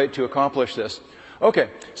have to write to accomplish this. Okay,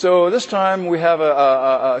 so this time we have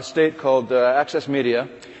a state called access media.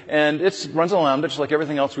 And it runs a Lambda, just like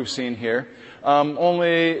everything else we've seen here.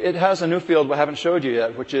 Only it has a new field I haven't showed you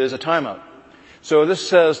yet, which is a timeout. So this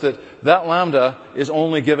says that Lambda is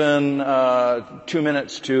only given 2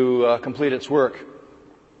 minutes to complete its work.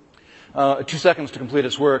 2 seconds to complete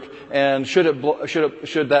its work. And should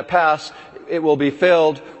that pass, it will be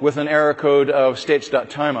failed with an error code of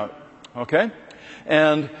states.timeout. Okay?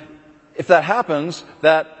 And if that happens,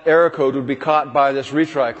 that error code would be caught by this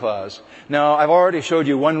retry clause. Now, I've already showed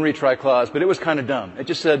you one retry clause, but it was kind of dumb. It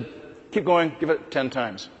just said, keep going, give it 10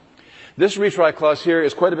 times. This retry clause here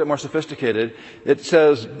is quite a bit more sophisticated. It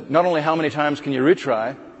says not only how many times can you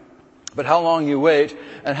retry, but how long you wait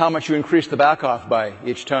and how much you increase the back off by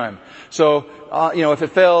each time. So, if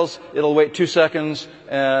it fails, it'll wait 2 seconds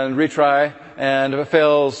and retry. And if it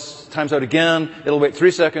fails, times out again, it'll wait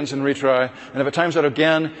 3 seconds and retry. And if it times out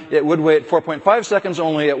again, it would wait 4.5 seconds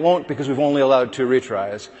only. It won't because we've only allowed 2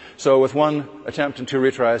 retries. So with 1 attempt and 2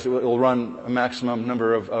 retries, it will run a maximum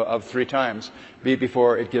number of 3 times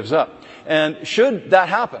before it gives up. And should that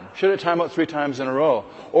happen, should it time out 3 times in a row,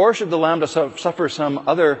 or should the Lambda suffer some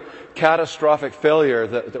other catastrophic failure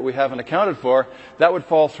that we haven't accounted for, that would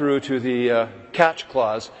fall through to the catch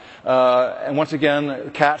clause. And once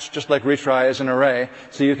again, catch, just like retry, is an array.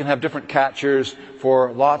 So you can have different catchers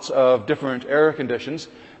for lots of different error conditions,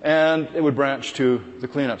 and it would branch to the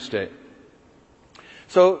cleanup state.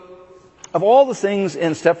 So of all the things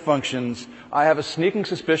in step functions, I have a sneaking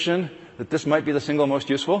suspicion that this might be the single most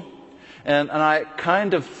useful. And I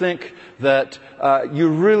kind of think that you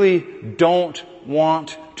really don't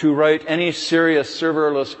want to write any serious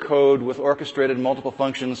serverless code with orchestrated multiple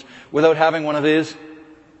functions without having one of these.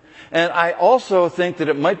 And I also think that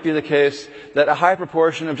it might be the case that a high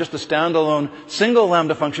proportion of just the standalone single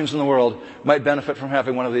Lambda functions in the world might benefit from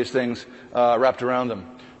having one of these things wrapped around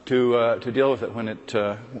them to deal with it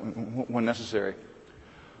when necessary.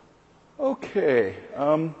 Okay.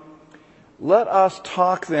 Let us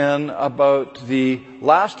talk then about the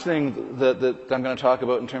last thing that I'm going to talk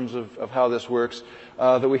about in terms of how this works,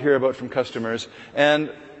 that we hear about from customers.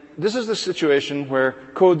 And this is the situation where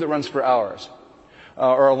code that runs for hours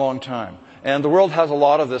or a long time. And the world has a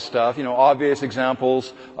lot of this stuff. Obvious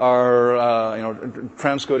examples are,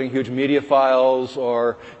 transcoding huge media files,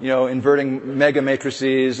 or, inverting mega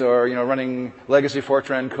matrices, or, running legacy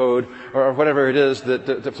Fortran code, or whatever it is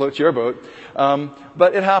that floats your boat.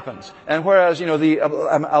 But it happens. And whereas, the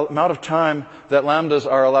amount of time that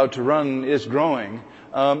Lambdas are allowed to run is growing,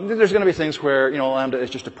 there's going to be things where, Lambda is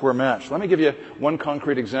just a poor match. Let me give you one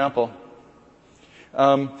concrete example.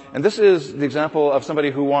 And this is the example of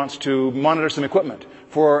somebody who wants to monitor some equipment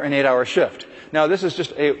for an 8-hour shift. Now, this is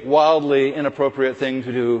just a wildly inappropriate thing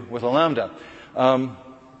to do with a Lambda. And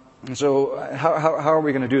so how are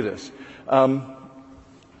we going to do this? Let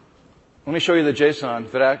me show you the JSON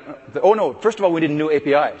first of all, we need a new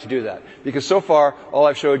API to do that, because so far all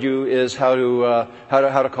I've showed you is how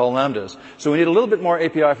to call Lambdas. So we need a little bit more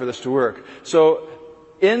API for this to work. So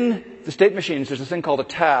in the state machines, there's a thing called a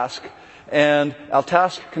task. And a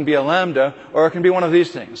task can be a Lambda, or it can be one of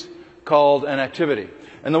these things called an activity.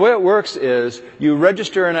 And the way it works is you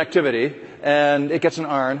register an activity, and it gets an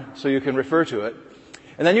ARN, so you can refer to it.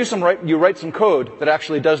 And then you write some code that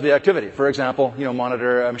actually does the activity. For example,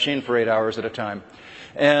 monitor a machine for 8 hours at a time.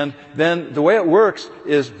 And then the way it works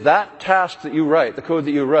is that task that you write, the code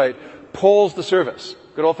that you write, polls the service.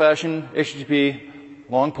 Good old-fashioned HTTP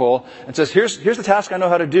long poll, and says, here's the task I know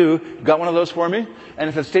how to do. You got one of those for me? And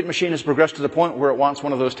if the state machine has progressed to the point where it wants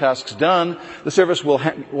one of those tasks done, the service will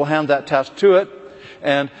hand that task to it.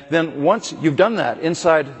 And then once you've done that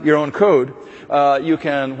inside your own code,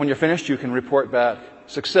 when you're finished, you can report back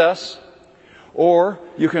success, or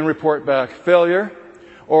you can report back failure,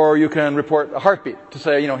 or you can report a heartbeat to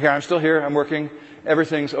say, here, I'm still here, I'm working,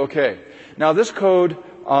 everything's okay. Now, this code,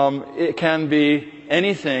 it can be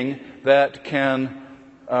anything that can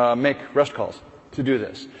make REST calls to do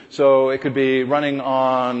this. So it could be running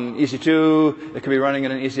on EC2, it could be running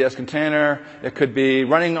in an ECS container, it could be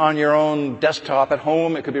running on your own desktop at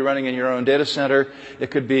home, it could be running in your own data center,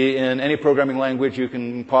 it could be in any programming language you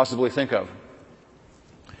can possibly think of.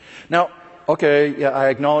 Now, I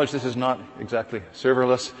acknowledge this is not exactly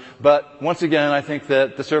serverless, but once again, I think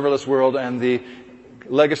that the serverless world and the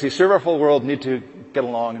legacy serverful world need to get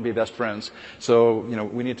along and be best friends. So,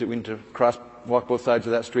 we need to walk both sides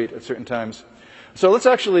of that street at certain times. So let's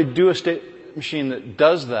actually do a state machine that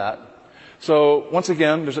does that. So once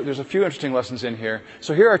again, there's a few interesting lessons in here.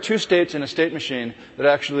 So here are 2 states in a state machine that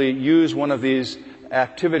actually use one of these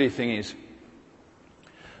activity thingies.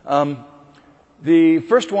 The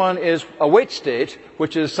first one is a wait state,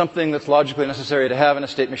 which is something that's logically necessary to have in a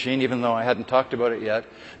state machine, even though I hadn't talked about it yet.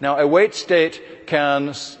 Now, a wait state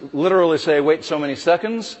can literally say wait so many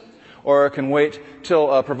seconds, or it can wait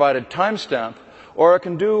till a provided timestamp, or it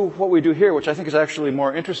can do what we do here, which I think is actually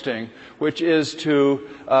more interesting, which is to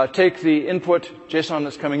take the input JSON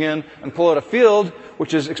that's coming in and pull out a field,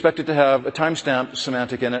 which is expected to have a timestamp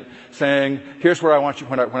semantic in it, saying, here's where I want you,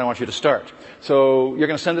 when I want you to start. So you're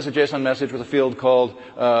going to send us a JSON message with a field called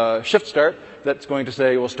shift start that's going to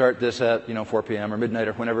say, we'll start this at 4 p.m. or midnight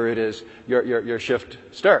or whenever it is your shift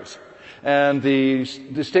starts. And the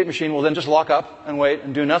state machine will then just lock up and wait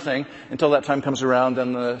and do nothing until that time comes around,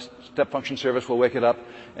 and the step function service will wake it up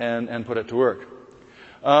and put it to work.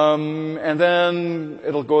 And then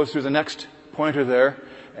it'll go through the next pointer there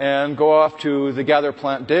and go off to the gather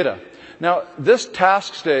plant data. Now, this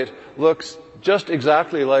task state looks just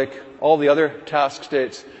exactly like all the other task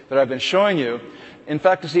states that I've been showing you. In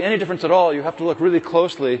fact, to see any difference at all, you have to look really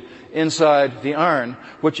closely inside the ARN,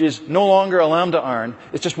 which is no longer a Lambda ARN.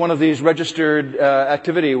 It's just one of these registered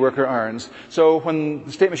activity worker ARNs. So when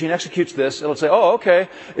the state machine executes this, it'll say, oh, okay,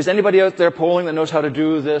 is anybody out there polling that knows how to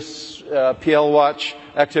do this PL watch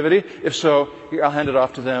activity? If so, here, I'll hand it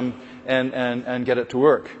off to them and get it to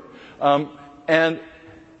work. And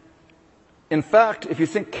in fact, if you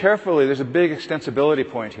think carefully, there's a big extensibility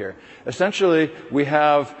point here. Essentially, we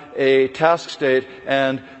have a task state,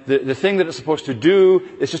 and the thing that it's supposed to do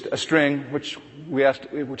is just a string, which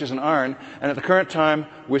is an ARN. And at the current time,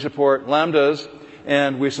 we support lambdas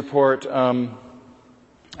and we support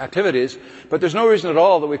activities. But there's no reason at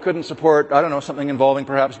all that we couldn't support, I don't know, something involving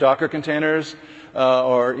perhaps Docker containers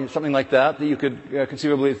or something like that you could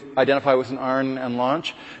conceivably identify with an ARN and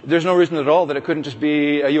launch. There's no reason at all that it couldn't just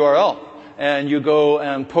be a URL. And you go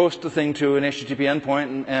and post the thing to an HTTP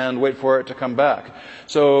endpoint and wait for it to come back.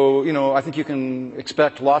 So, I think you can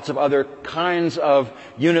expect lots of other kinds of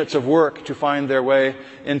units of work to find their way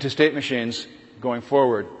into state machines going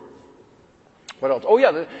forward. What else? Oh,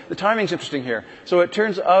 yeah, the timing's interesting here. So it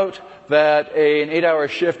turns out that an 8-hour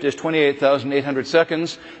shift is 28,800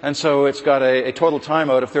 seconds, and so it's got a total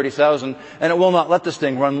timeout of 30,000, and it will not let this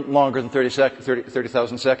thing run longer than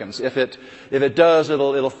 30,000 seconds. If it does,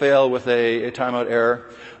 it'll fail with a timeout error.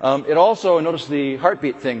 It also, notice the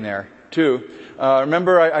heartbeat thing there, too.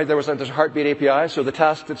 Remember, there's a heartbeat API, so the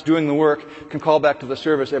task that's doing the work can call back to the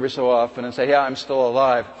service every so often and say, yeah, I'm still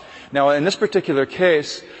alive. Now, in this particular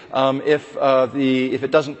case, if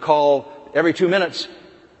it doesn't call every 2 minutes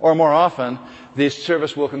or more often, the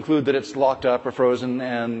service will conclude that it's locked up or frozen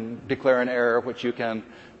and declare an error, which you can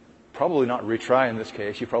probably not retry in this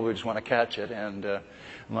case. You probably just want to catch it and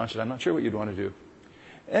launch it. I'm not sure what you'd want to do.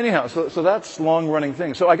 Anyhow, so that's long-running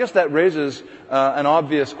things. So I guess that raises an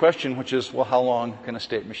obvious question, which is, well, how long can a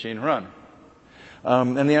state machine run?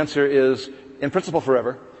 And the answer is, in principle,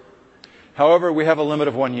 forever. However, we have a limit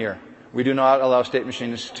of 1 year. We do not allow state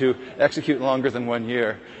machines to execute longer than 1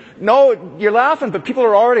 year. No, you're laughing, but people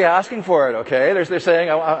are already asking for it, okay? They're saying,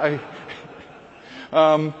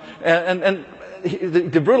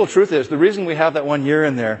 the brutal truth is, the reason we have that 1 year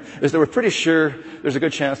in there is that we're pretty sure there's a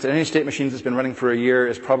good chance that any state machine that's been running for a year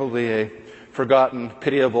is probably a forgotten,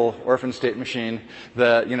 pitiable orphan state machine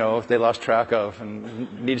that, they lost track of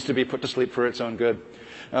and needs to be put to sleep for its own good.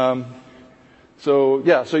 So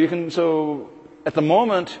at the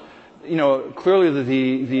moment, clearly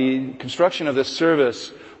the construction of this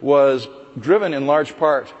service was driven in large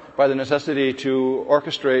part by the necessity to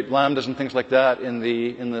orchestrate lambdas and things like that in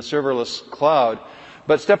the serverless cloud.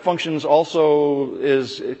 But step functions also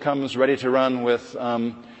comes ready to run with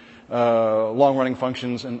long-running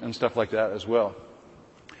functions and stuff like that as well.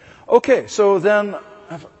 Okay, so then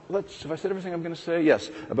have I said everything I'm going to say? Yes,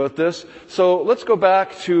 about this. So let's go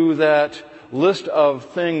back to that list of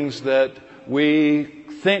things that we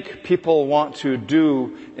think people want to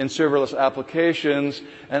do in serverless applications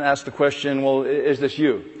and ask the question, well, is this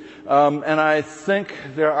you? And I think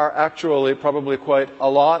there are actually probably quite a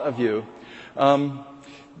lot of you.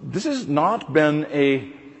 This has not been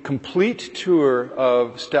a complete tour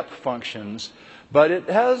of step functions, but it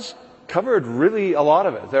has covered really a lot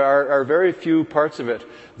of it. There are very few parts of it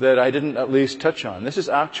that I didn't at least touch on. This is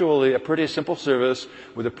actually a pretty simple service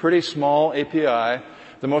with a pretty small API.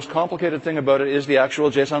 The most complicated thing about it is the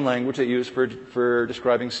actual JSON language they use for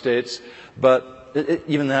describing states, but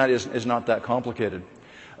even that is not that complicated.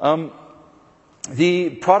 The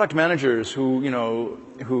product managers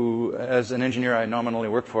who, as an engineer I nominally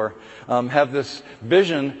work for, have this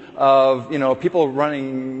vision of, people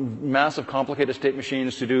running massive complicated state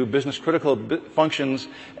machines to do business critical functions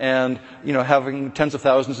and, having tens of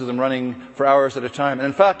thousands of them running for hours at a time. And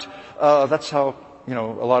in fact, that's how, a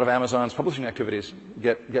lot of Amazon's publishing activities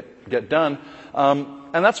get done.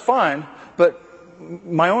 And that's fine, but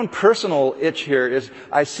my own personal itch here is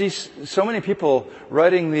I see so many people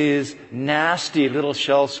writing these nasty little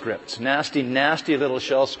shell scripts, nasty little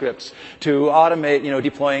shell scripts to automate,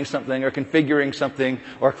 deploying something or configuring something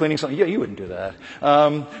or cleaning something. Yeah, you wouldn't do that.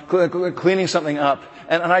 Cleaning something up.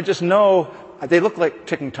 And I just know they look like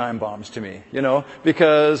ticking time bombs to me,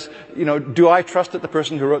 because, do I trust that the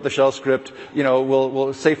person who wrote the shell script,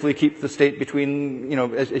 will safely keep the state between,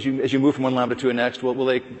 as you move from one lambda to the next, will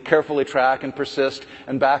they carefully track and persist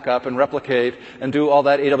and back up and replicate and do all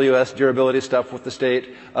that AWS durability stuff with the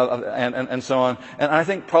state and so on? And I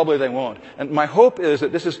think probably they won't. And my hope is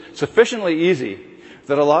that this is sufficiently easy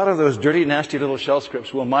that a lot of those dirty, nasty little shell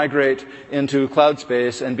scripts will migrate into cloud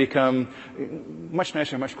space and become much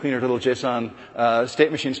nicer, much cleaner little JSON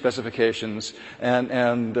state machine specifications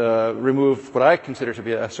and remove what I consider to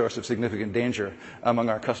be a source of significant danger among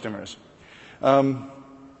our customers. I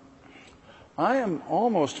am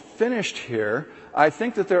almost finished here. I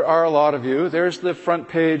think that there are a lot of you. There's the front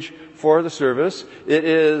page for the service. It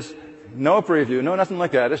is no preview, no nothing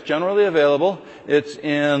like that. It's generally available. It's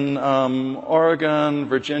in Oregon,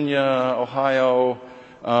 Virginia, Ohio,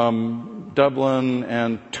 Dublin,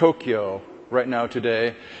 and Tokyo right now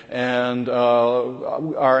today. And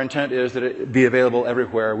our intent is that it be available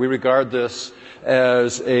everywhere. We regard this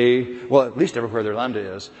as at least everywhere their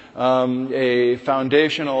Lambda is, a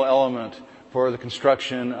foundational element for the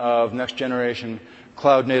construction of next-generation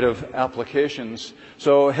cloud-native applications.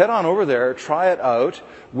 So head on over there, try it out.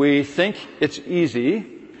 We think it's easy.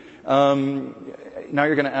 Now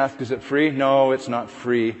you're going to ask, is it free? No, it's not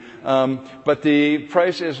free. But the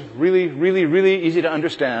price is really, really, really easy to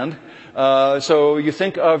understand. So you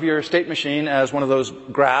think of your state machine as one of those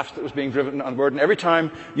graphs that was being driven on board, and every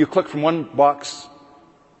time you click from one box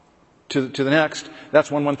to the next, that's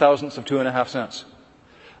 1/1000th of 2.5 cents.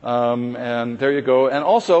 And there you go. And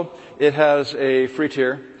also, it has a free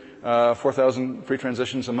tier, 4,000 free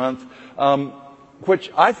transitions a month,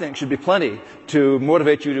 which I think should be plenty to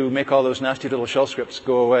motivate you to make all those nasty little shell scripts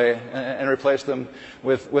go away and replace them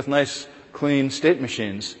with nice, clean state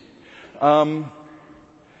machines.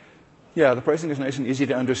 The pricing is nice and easy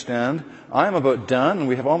to understand. I am about done, and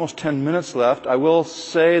we have almost 10 minutes left. I will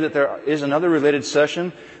say that there is another related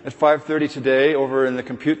session at 5:30 today over in the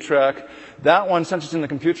compute track. That one, since it's in the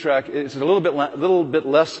compute track, is a little bit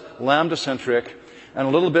less Lambda-centric and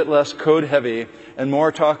a little bit less code-heavy and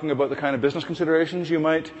more talking about the kind of business considerations you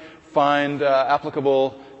might find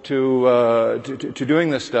applicable to doing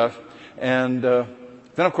this stuff. And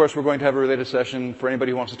then, of course, we're going to have a related session for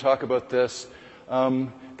anybody who wants to talk about this.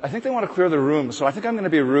 I think they want to clear the room, so I think I'm going to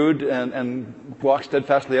be rude and walk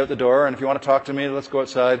steadfastly out the door. And if you want to talk to me, let's go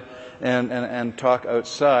outside and talk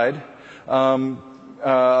outside.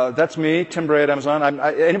 That's me, Tim Bray at Amazon.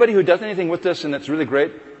 Anybody who does anything with this and it's really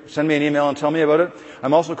great, send me an email and tell me about it.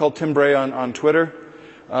 I'm also called Tim Bray on Twitter.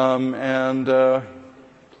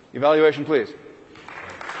 Evaluation, please.